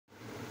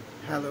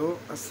Hello,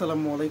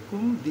 Assalamu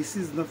alaikum. This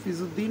is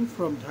Uddin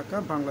from Dhaka,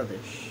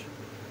 Bangladesh.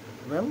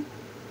 Well,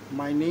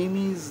 my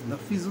name is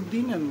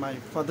Uddin and my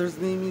father's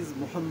name is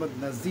Muhammad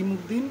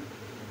Nazimuddin,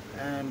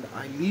 and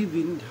I live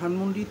in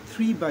Dhanmondi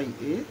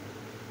 3/A,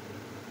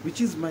 which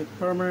is my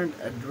permanent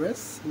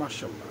address,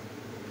 mashallah.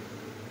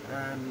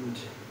 And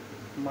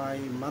my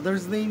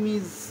mother's name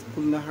is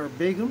Gulnahar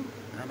Begum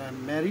and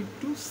I'm married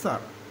to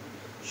Sarah.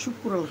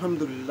 Shukr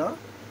Alhamdulillah.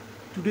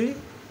 Today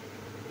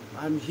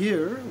I'm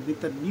here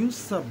with a new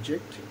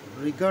subject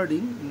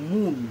regarding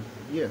moon.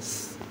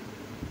 Yes.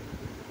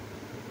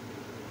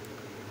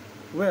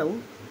 Well,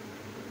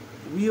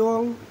 we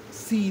all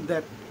see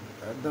that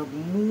the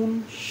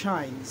moon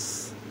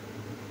shines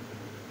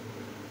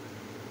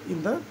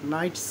in the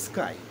night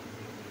sky.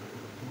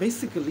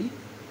 Basically,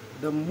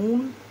 the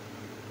moon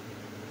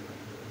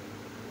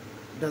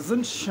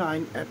doesn't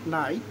shine at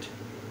night.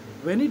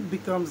 When it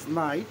becomes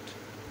night,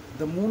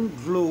 the moon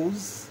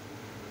glows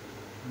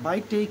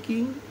by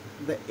taking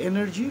the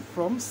energy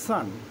from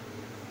sun.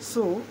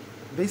 So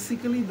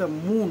basically the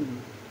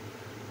moon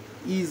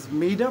is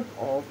made up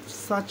of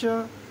such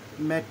a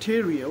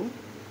material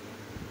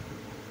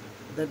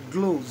that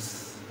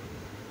glows.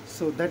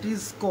 So that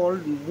is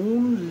called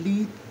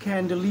moonlit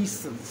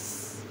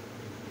candlescence.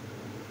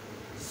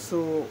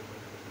 So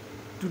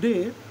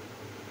today,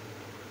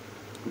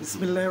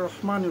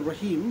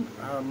 Bismillahirrahmanirrahim,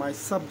 my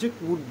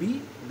subject would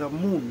be the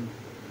moon.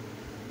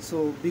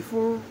 So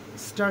before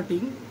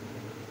starting,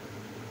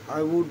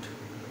 I would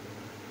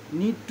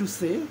need to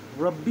say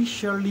Rabbi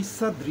Sharli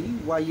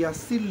Sadri wa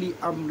Yasirli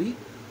Amri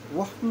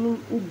Wahlul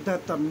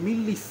Uddata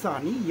min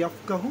Lisani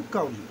Yafkahu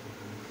Qawli.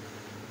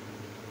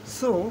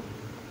 So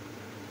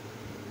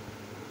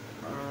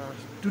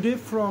today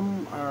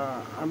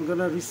I'm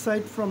gonna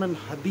recite from an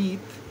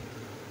hadith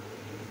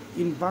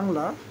in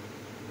Bangla,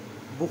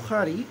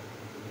 Bukhari,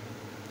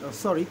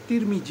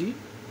 Tirmidhi,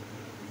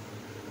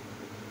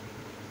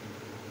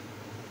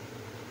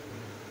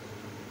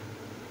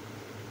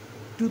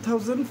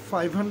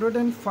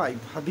 (2505)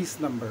 hadith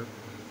number,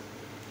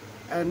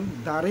 and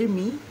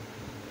Darimi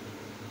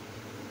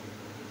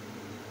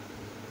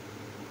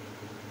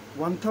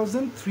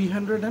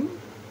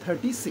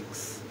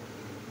 1336.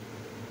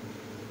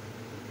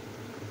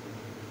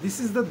 This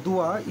is the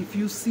dua. If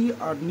you see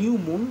a new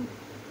moon,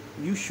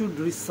 you should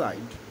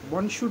recite.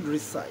 One should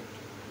recite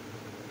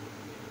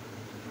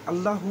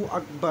Allahu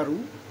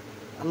Akbaru,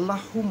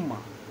 Allahumma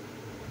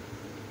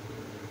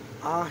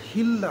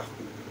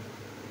ahillahu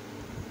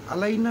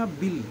alayna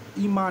bil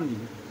imani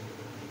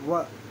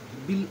wa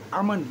bil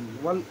amani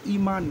wal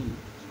imani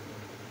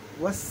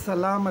was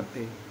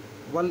salamate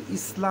wal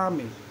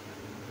islame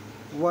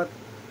wa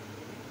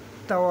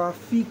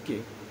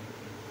tawafike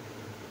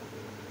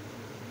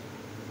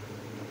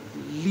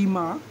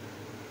lima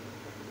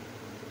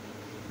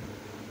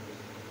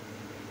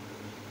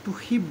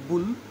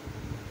tuhibbul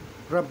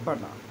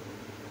rabbana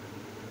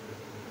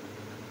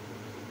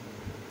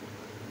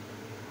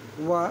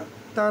wa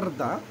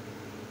tarda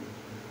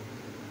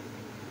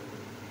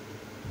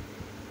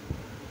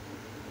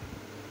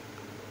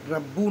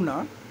Rabbuna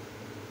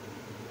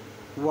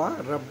wa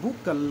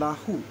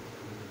Rabbukallahu.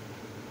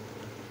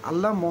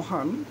 আল্লাহ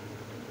মহান,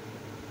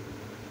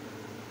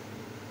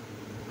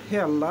 হে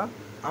আল্লাহ,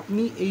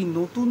 আপনি এই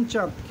নতুন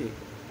চাঁদকে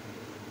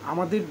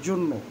আমাদের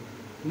জন্য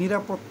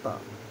নিরাপত্তা,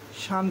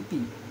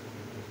 শান্তি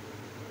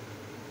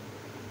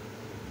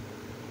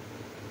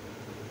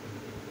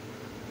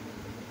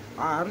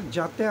আর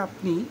যাতে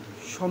আপনি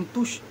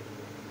সন্তুষ্ট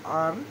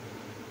আর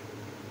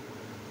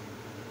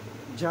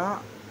যা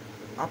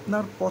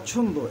আপনার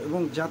পছন্দ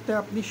এবং যাতে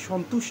আপনি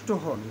সন্তুষ্ট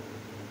হন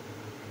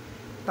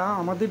তা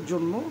আমাদের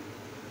জন্য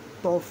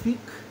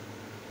তৌফিক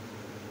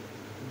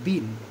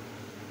দিন,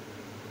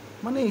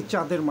 মানে এই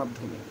চাঁদের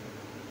মাধ্যমে,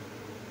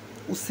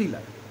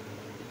 উসিলায়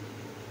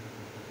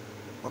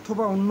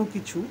অথবা অন্য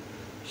কিছু,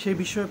 সে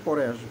বিষয়ে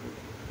পরে আসবে।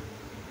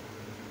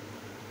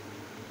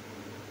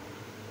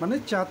 মানে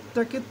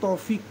চাঁদটাকে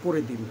তৌফিক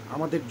করে দিন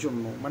আমাদের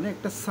জন্য, মানে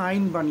একটা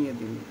সাইন বানিয়ে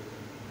দিন,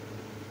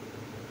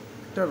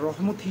 একটা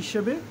রহমত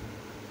হিসেবে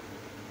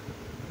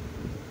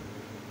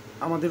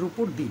আমাদের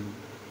উপর দিন।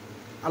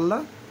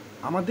 আল্লাহ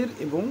আমাদের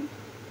এবং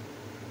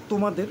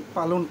তোমাদের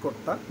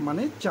পালনকর্তা,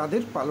 মানে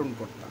চাঁদের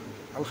পালনকর্তা।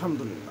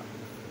 আলহামদুলিল্লাহ।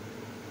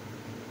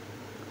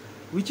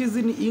 Which is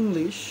in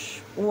English,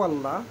 O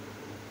Allah,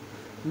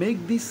 make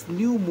this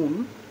new moon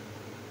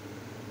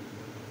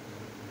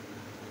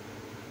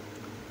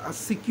a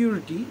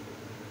security,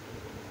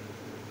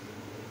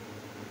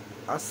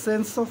 a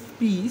sense of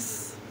peace,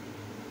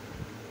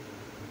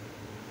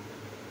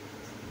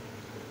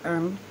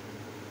 and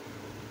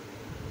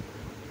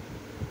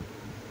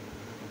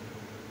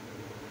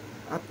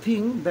a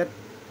thing that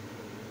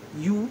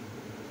you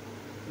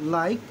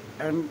like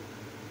and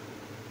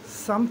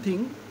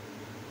something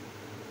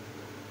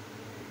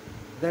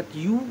that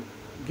you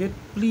get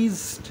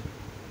pleased.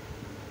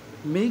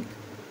 Make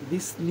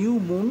this new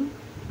moon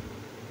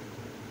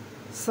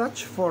such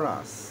for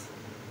us.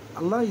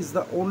 Allah is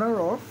the owner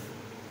of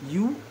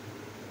you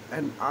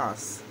and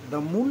us,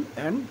 the moon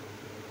and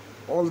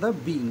all the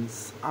beings.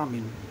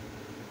 Amin.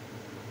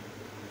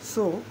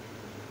 So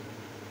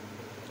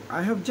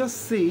I have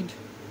just said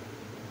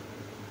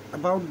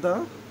about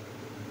the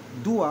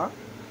dua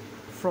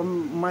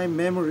from my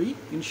memory,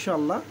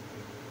 inshallah,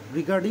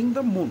 regarding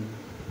the moon.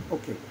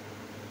 Okay,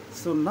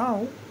 so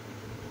now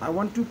I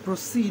want to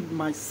proceed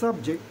my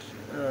subject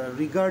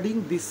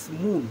regarding this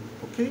moon.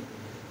 Okay,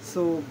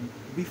 so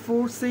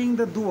before saying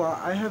the dua,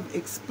 I have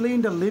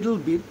explained a little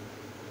bit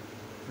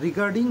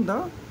regarding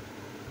the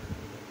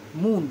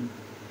moon,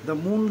 the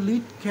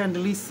moonlit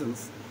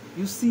candlescence.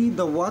 You see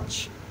the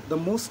watch, the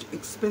most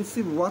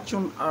expensive watch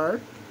on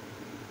earth.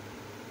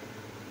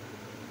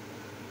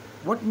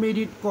 What made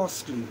it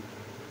costly?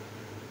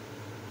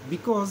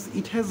 Because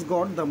it has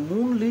got the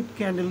moonlit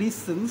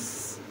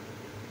candlescence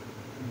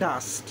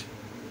dust.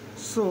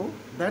 So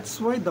that's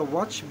why the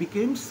watch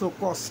became so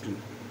costly.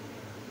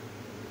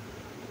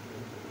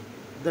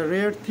 The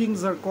rare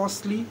things are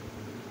costly,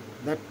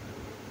 that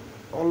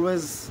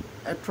always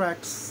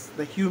attracts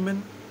the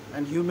human,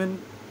 and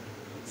human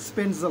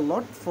spends a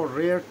lot for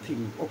rare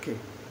thing. Okay,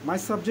 my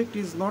subject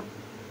is not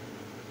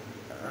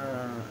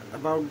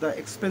about the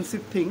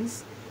expensive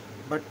things,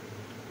 but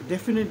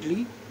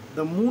definitely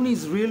the moon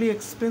is really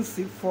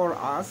expensive for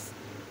us,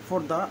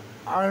 for the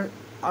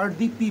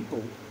Ardi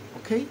people.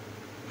 Okay,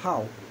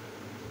 how?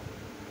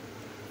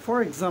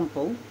 For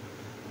example,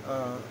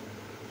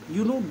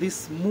 you know,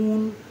 this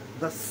moon,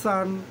 the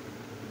sun,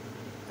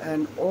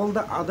 and all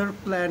the other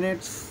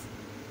planets,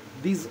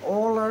 these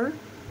all are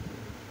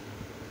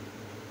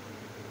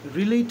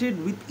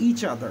related with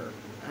each other,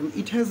 and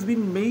it has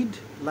been made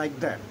like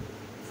that.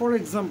 For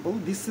example,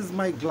 this is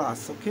my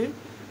glass. Okay,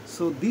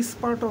 so this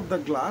part of the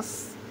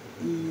glass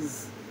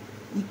is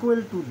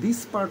equal to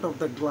this part of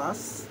the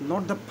glass,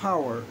 not the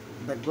power,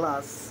 the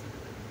glass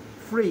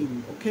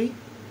frame, okay,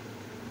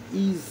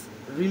 is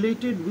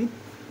related with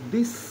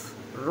this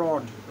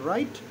rod,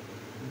 right?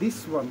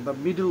 This one, the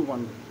middle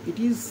one, it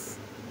is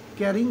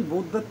carrying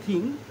both the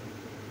thing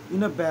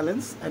in a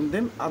balance, and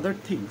then other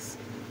things.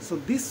 So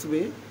this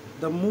way,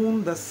 the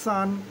moon, the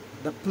sun,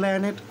 the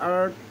planet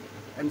Earth,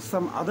 and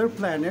some other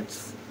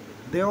planets,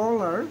 they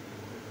all are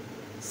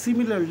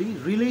similarly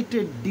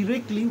related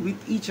directly with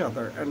each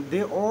other, and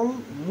they all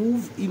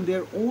move in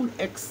their own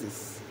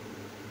axis.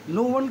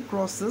 No one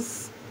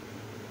crosses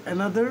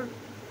another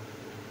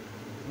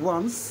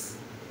one's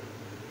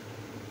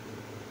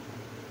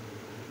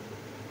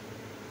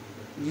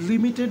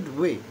limited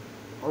way.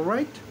 All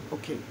right?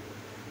 Okay.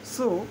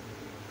 So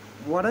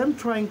what I'm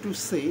trying to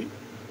say,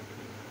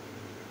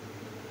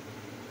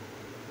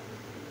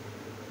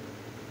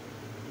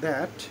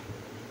 that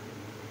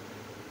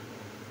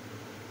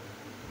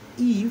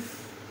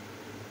if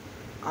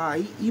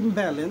I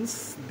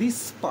imbalance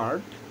this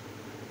part,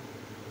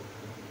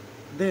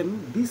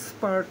 then this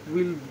part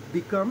will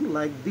become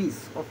like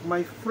this of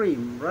my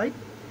frame, right?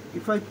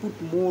 If I put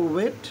more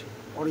weight,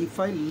 or if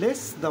I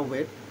less the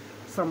weight,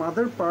 some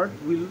other part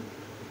will,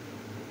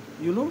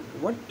 you know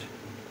what,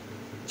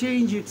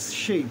 change its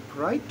shape,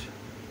 right?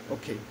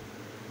 Okay,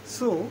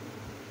 so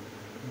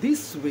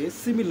this way,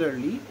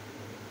 similarly,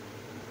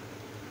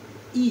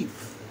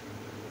 if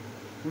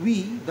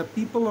we, the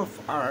people of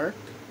Earth,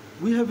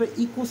 we have an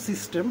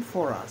ecosystem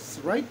for us,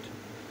 right?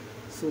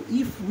 So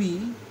if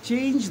we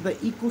change the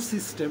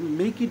ecosystem,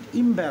 make it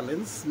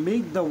imbalance,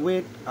 make the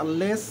weight a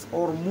less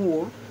or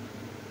more,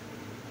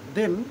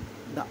 then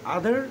the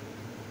other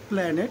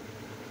planet,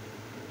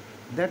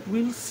 that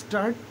will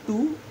start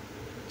to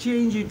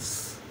change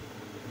its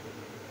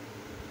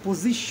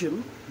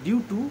position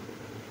due to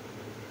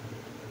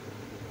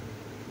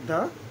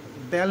the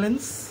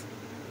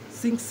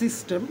balancing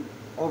system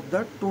of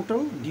the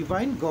total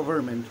divine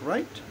government,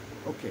 right?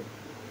 Okay,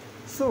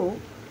 so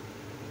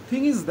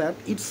thing is that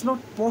it's not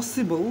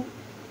possible,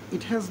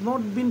 it has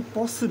not been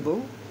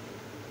possible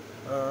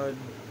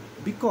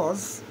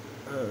because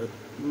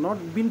not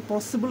been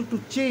possible to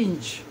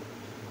change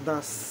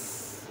the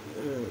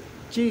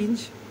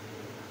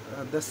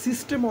the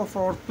system of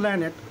our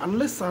planet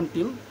unless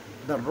until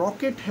the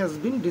rocket has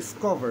been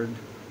discovered.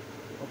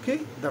 Okay,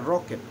 the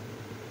rocket.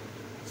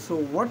 So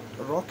what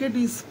rocket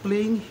is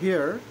playing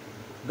here,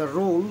 the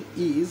role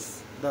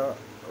is, the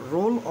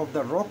role of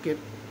the rocket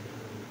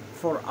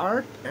for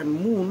Earth and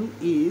Moon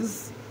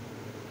is,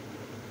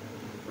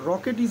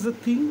 rocket is a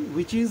thing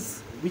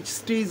which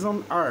stays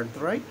on Earth,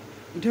 right?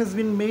 It has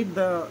been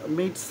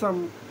made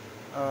some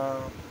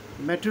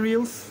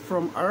materials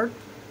from Earth,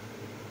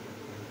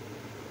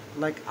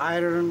 like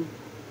iron,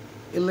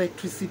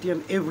 electricity,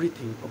 and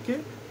everything,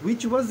 okay,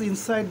 which was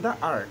inside the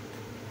Earth.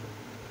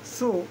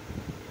 So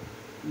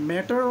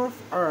matter of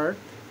Earth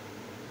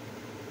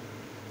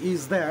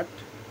is that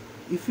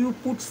if you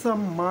put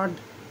some mud,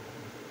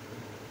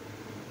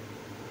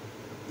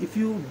 if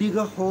you dig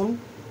a hole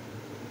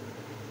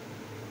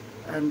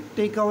and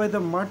take away the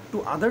mud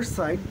to other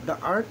side, the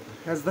Earth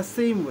has the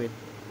same weight.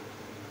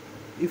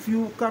 If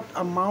you cut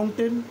a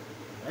mountain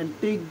and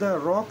take the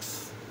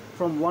rocks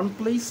from one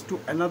place to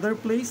another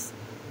place,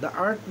 the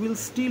Earth will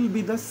still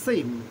be the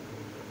same,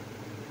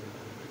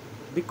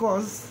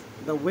 because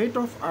the weight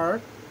of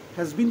Earth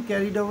has been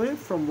carried away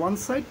from one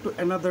side to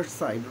another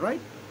side,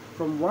 right?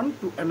 from one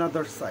to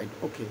another side.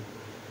 Okay,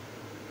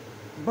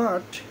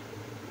 but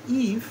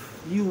if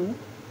you,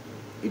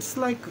 it's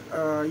like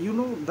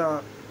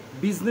the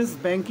business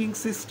banking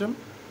system.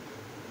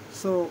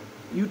 So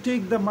you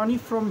take the money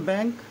from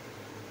bank,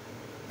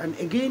 and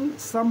again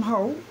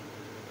somehow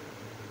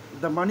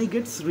the money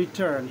gets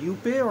returned, you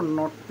pay or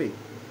not pay.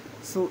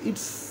 So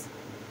it's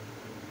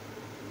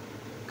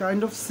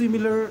kind of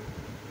similar,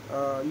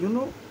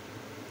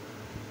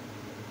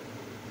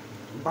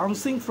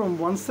 bouncing from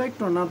one side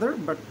to another,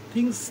 but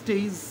things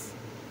stays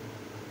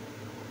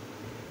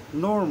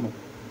normal.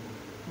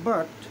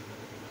 But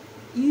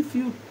if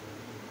you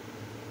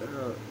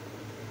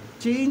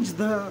change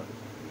the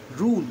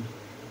rule,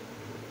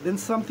 then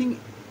something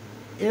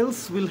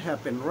else will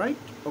happen, right?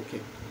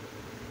 Okay,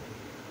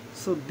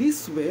 so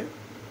this way,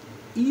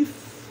 if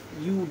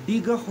you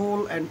dig a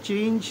hole and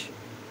change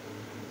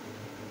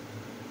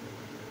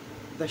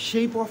the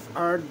shape of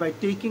earth by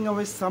taking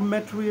away some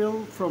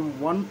material from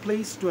one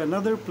place to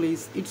another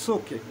place, it's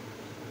okay.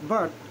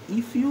 But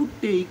if you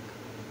take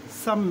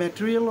some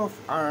material of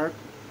earth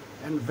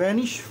and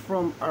vanish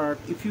from earth,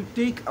 if you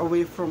take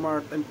away from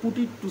earth and put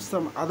it to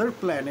some other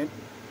planet,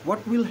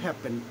 what will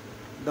happen?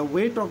 The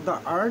weight of the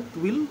earth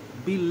will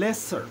be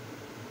lesser.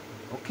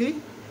 Okay,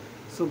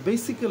 so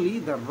basically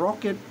the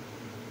rocket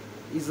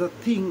is a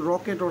thing,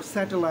 rocket or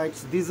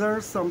satellites, these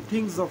are some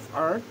things of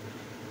earth.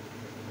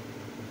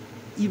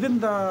 Even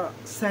the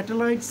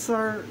satellites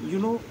are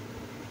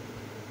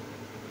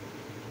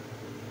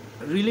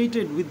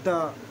related with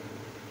the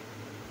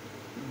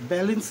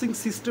balancing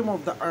system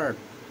of the earth.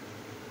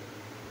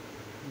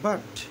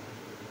 But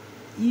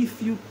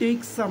if you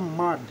take some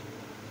mud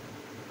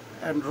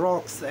and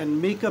rocks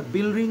and make a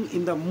building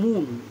in the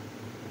moon,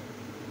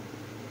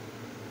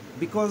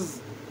 because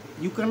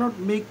you cannot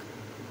make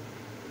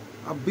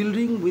a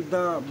building with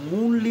the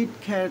moonlit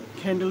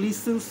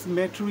candelescence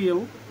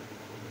material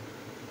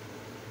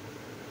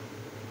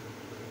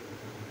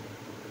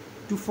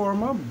to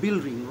form a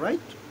building, right?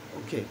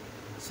 Okay,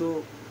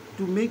 so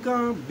to make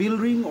a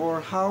building or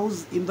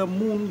house in the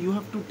moon, you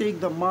have to take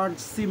the mud,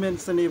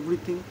 cements and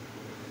everything,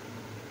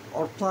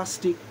 or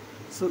plastic.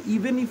 So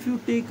even if you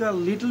take a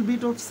little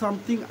bit of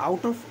something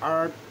out of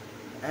earth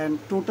and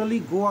totally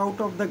go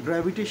out of the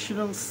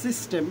gravitational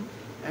system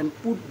and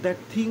put that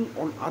thing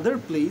on other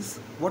place,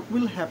 what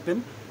will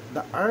happen?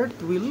 The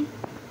earth will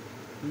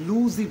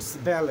lose its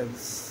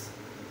balance,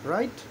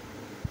 right?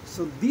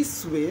 So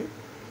this way,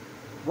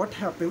 what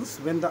happens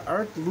when the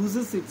earth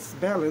loses its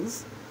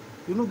balance?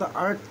 The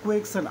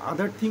earthquakes and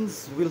other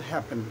things will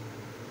happen.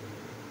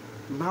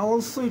 Now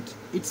also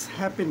it's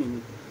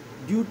happening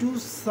due to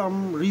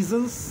some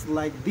reasons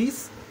like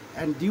this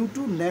and due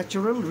to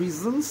natural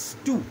reasons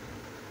too.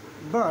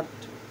 But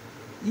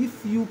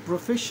if you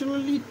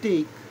professionally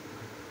take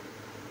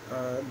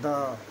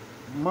the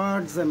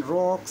muds and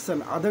rocks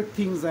and other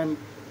things and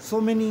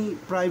so many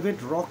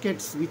private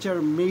rockets which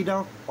are made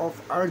up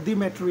of earthy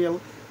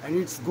material, and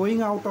it's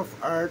going out of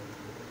earth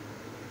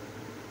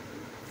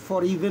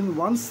for even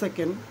 1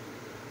 second,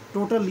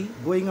 totally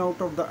going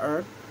out of the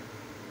earth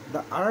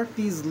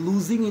is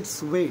losing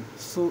its weight,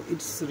 so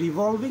its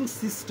revolving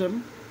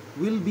system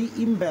will be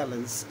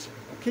imbalanced.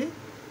 Okay,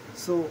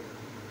 so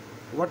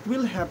what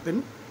will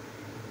happen?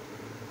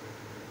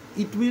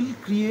 It will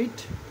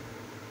create,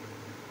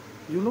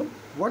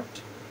 what?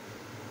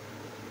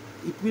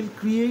 It will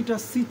create a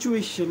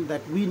situation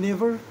that we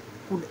never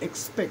could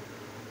expect,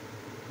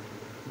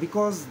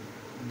 because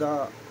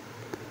the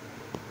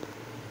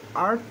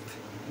earth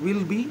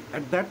will be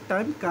at that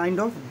time kind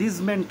of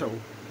dismantled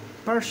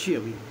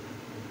partially.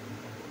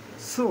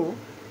 So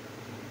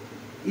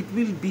it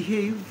will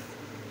behave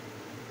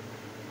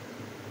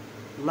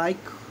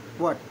like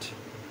what?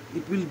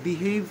 It will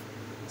behave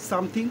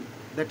something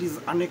that is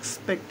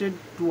unexpected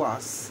to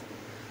us.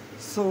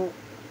 So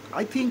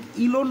I think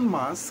Elon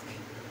Musk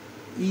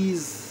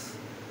is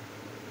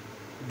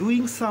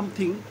doing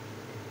something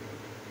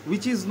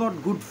which is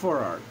not good for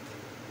Earth.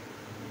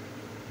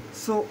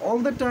 So all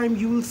the time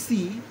you will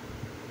see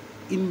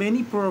in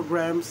many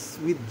programs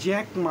with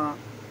Jack Ma,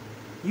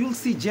 you'll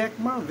see Jack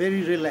Ma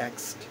very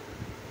relaxed,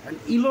 and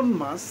Elon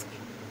Musk,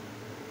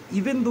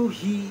 even though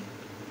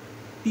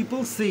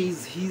people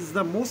says he's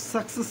the most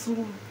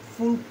successful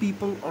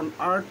people on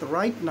earth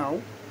right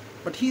now,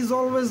 but he's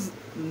always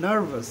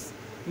nervous.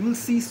 You will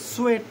see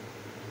sweat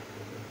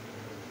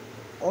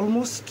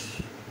almost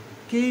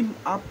came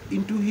up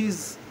into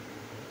his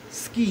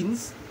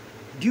skins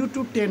due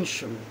to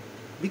tension,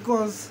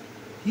 because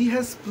he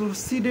has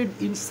proceeded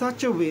in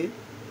such a way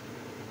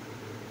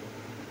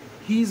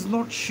he is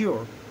not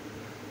sure.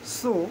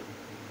 So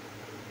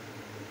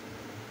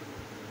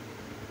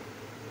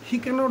he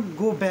cannot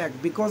go back,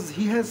 because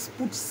he has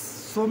put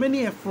so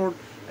many effort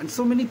and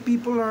so many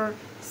people are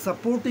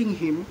supporting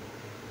him.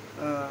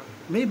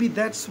 Maybe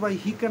that's why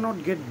he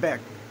cannot get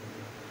back.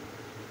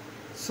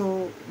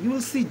 So you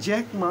will see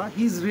Jack Ma,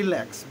 he's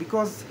relaxed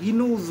because he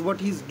knows what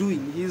he's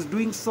doing. He is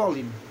doing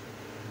solid,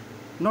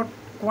 not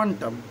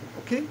quantum.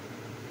 Okay,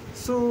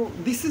 so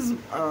this is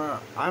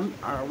I'm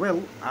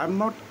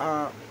not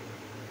a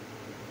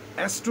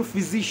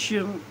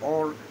astrophysician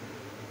or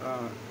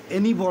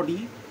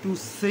anybody to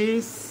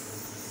say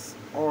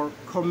or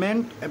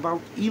comment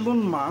about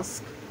Elon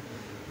Musk,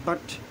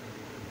 but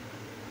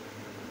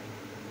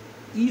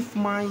if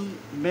my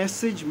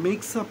message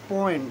makes a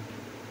point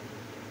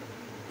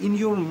in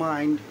your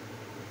mind,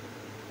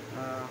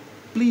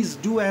 please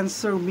do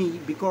answer me,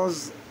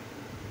 because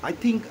I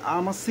think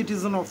I'm a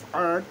citizen of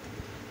Earth,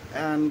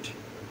 and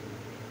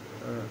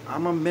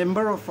I'm a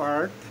member of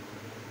Earth,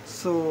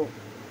 so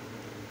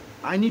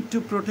I need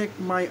to protect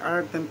my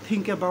Earth and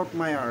think about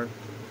my Earth.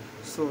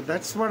 So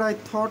that's what I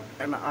thought,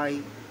 and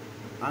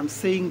I'm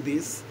saying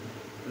this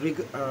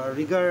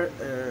regarding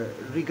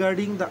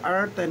the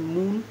Earth and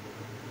Moon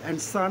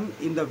and Sun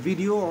in the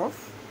video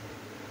of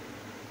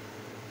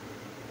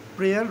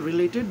prayer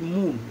related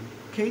moon.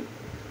 Okay,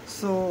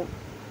 so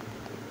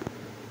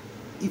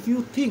if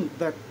you think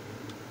that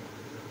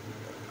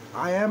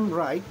I am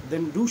right,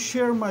 then do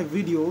share my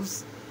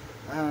videos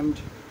and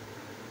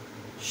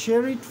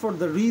share it for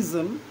the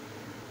reason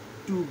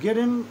to get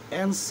an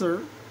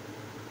answer,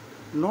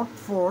 not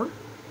for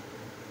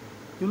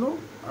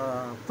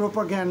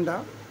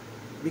propaganda,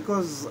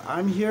 because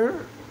I'm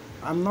here.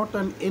 I'm not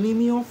an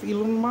enemy of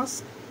Elon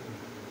Musk,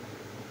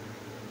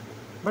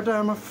 but I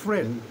am a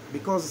friend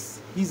because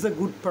he's a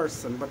good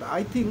person. But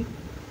I think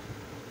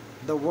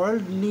the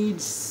world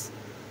needs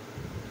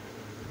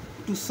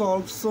to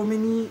solve so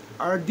many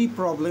RD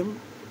problems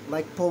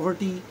like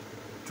poverty,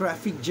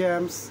 traffic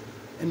jams,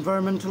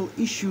 environmental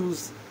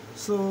issues.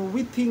 So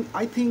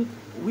I think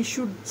we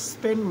should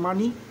spend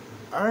money,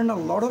 earn a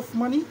lot of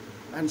money,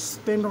 and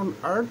spend on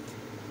Earth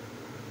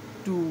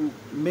to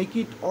make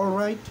it all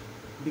right,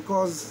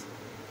 because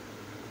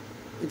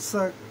it's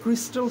a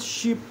crystal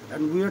ship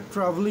and we are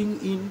traveling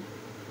in,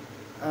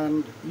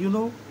 and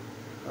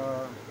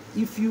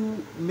if you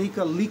make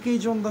a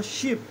leakage on the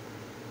ship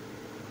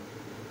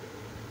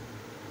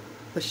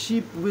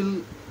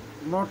will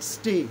not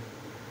stay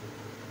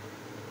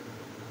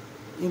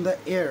in the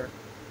air.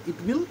 It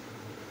will,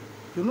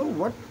 it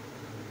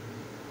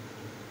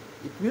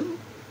will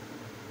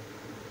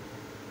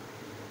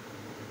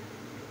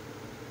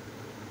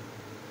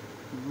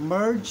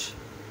merge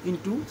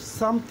into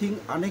something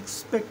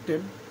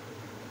unexpected,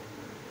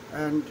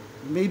 and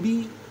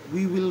maybe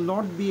we will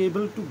not be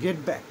able to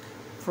get back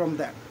from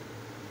that.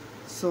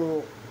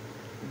 So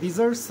these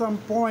are some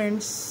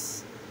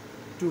points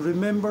to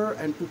remember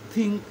and to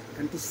think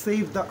and to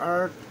save the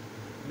Earth,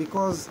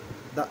 because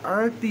the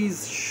Earth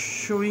is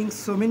showing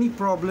so many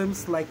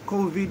problems like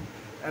COVID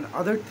and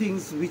other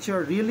things which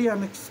are really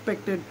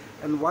unexpected.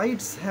 And why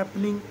it's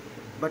happening?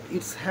 But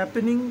it's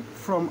happening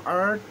from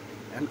Earth,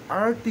 and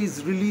Earth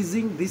is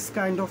releasing this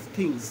kind of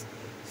things.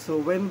 So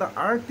when the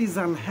Earth is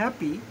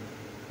unhappy,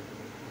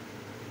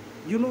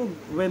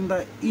 when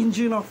the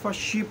engine of a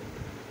ship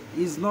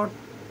is not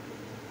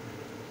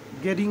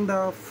getting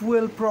the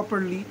fuel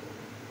properly,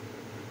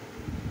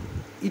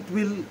 it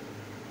will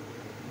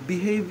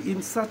behave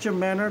in such a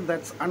manner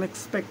that's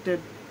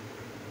unexpected.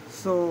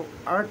 So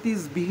Earth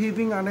is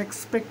behaving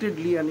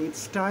unexpectedly, and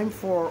it's time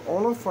for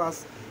all of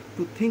us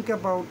to think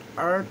about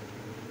Earth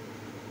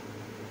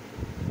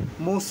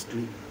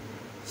mostly.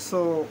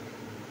 So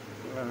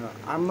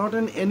I'm not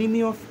an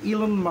enemy of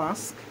Elon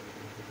Musk.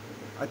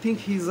 I think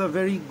he's a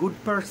very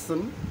good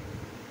person,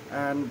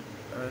 and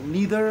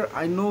neither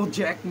I know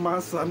Jack Ma,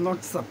 so I'm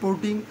not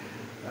supporting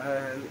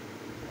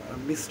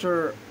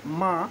Mr.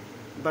 Ma,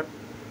 but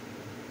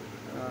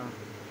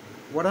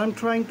what I'm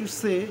trying to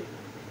say,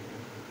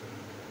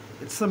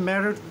 it's a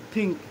matter to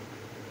think.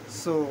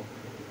 So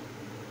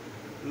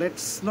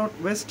let's not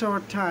waste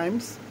our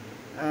times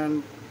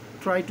and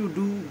try to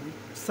do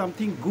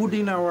something good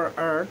in our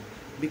Earth,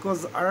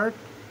 because Earth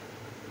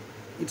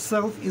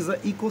itself is an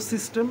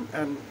ecosystem,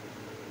 and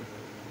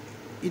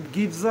it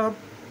gives up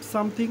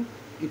something,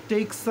 it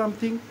takes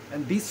something,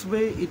 and this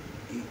way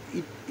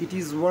it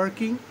is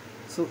working.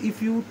 So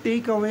if you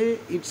take away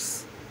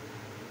its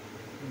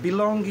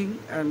belonging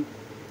and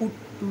put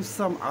to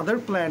some other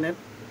planet,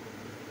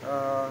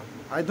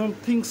 I don't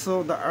think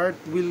so the Earth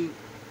will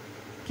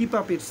keep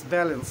up its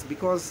balance,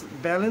 because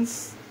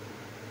balances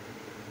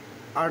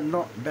are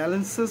not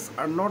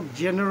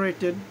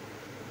generated,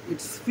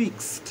 it's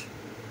fixed,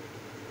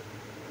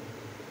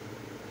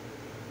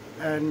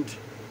 and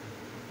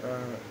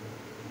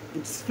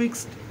it's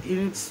fixed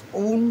in its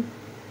own,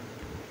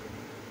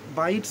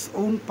 by its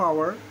own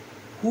power.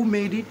 Who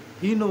made it?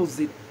 He knows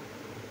it,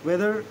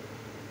 whether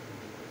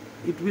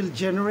it will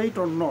generate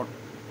or not.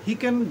 He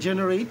can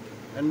generate,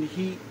 and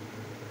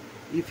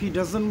if he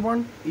doesn't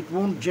want, it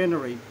won't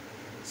generate.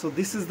 So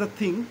this is the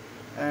thing.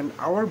 And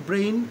our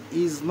brain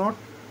is not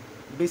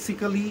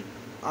basically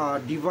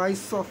a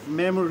device of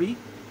memory.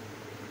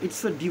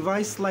 It's a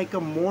device like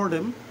a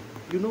modem,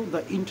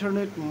 the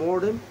internet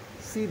modem.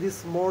 See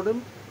this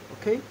modem?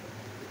 Okay,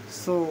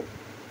 so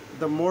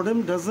the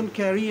modem doesn't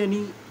carry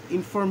any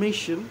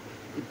information,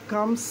 it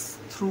comes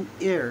through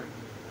air,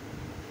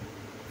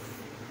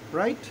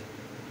 right?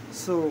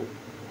 So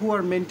who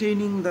are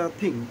maintaining the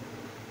thing?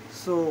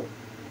 So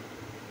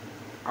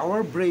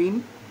our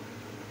brain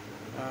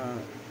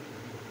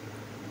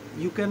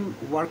you can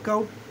work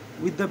out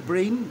with the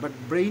brain, but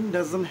brain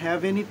doesn't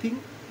have anything.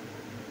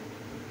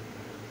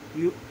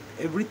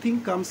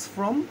 Everything comes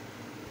from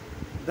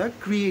the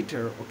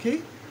creator,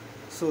 okay?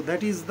 So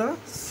that is the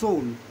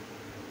soul.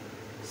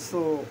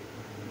 So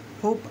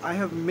hope I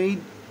have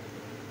made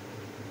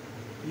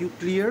you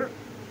clear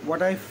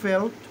what I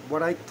felt,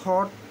 what I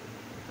thought,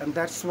 and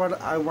that's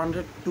what I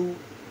wanted to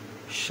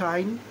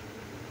shine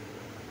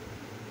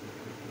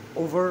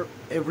over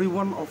every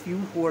one of you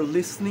who are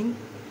listening.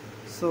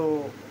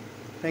 So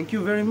thank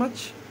you very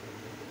much.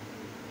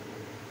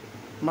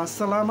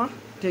 Masalama,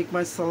 take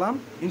my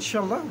salam.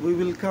 Inshallah, we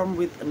will come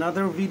with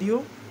another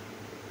video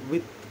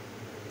with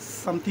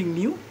something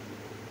new.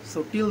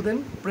 So till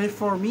then, pray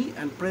for me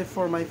and pray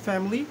for my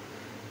family.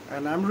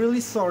 And I'm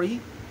really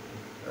sorry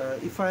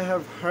if I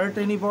have hurt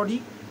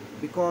anybody,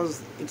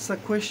 because it's a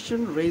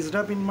question raised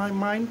up in my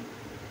mind,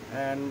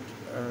 and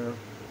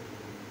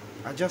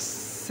I just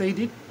said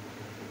it.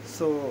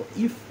 So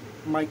if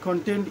my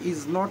content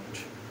is not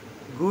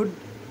good,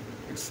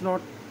 it's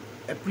not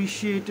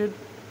appreciated,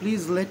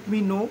 please let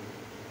me know.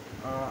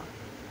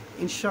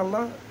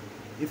 Inshallah,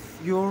 if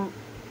your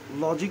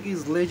logic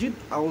is legit,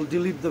 I will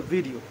delete the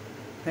video.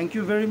 Thank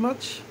you very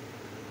much.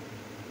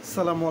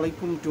 Assalamu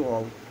alaikum to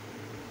all.